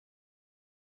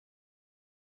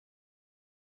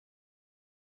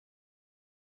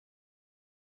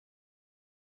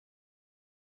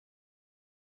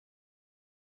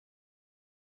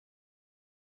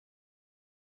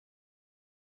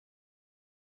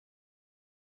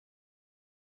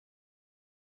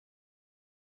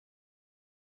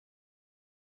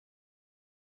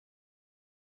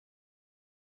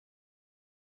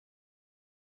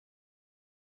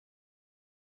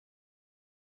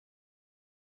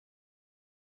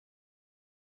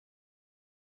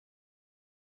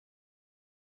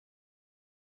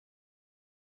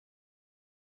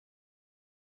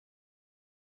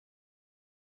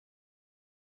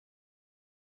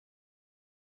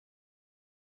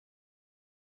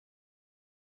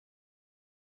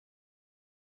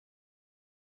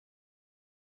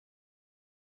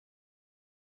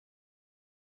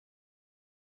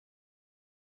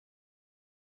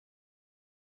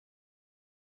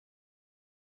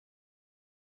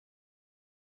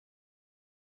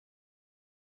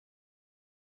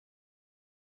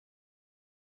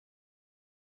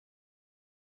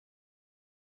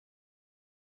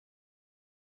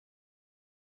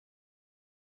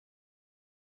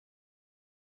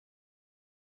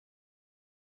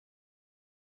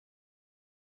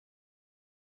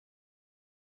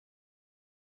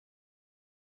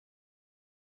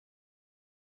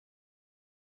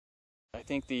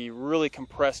think the really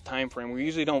compressed time frame, we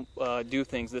usually don't do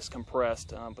things this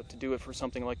compressed, but to do it for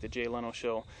something like the Jay Leno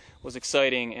show was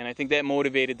exciting, and I think that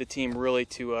motivated the team really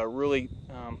to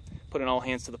put an all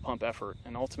hands to the pump effort,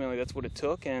 and ultimately that's what it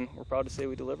took, and we're proud to say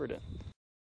we delivered it.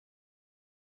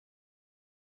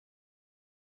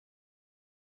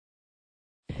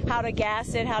 How to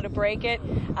gas it, how to brake it,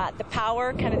 the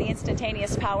power, kind of the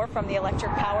instantaneous power from the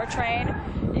electric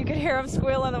powertrain. You could hear them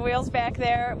squeal on the wheels back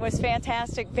there. It was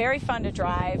fantastic, very fun to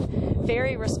drive,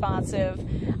 very responsive.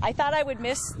 I thought I would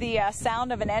miss the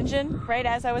sound of an engine right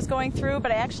as I was going through,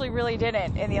 but I actually really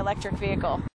didn't in the electric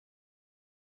vehicle.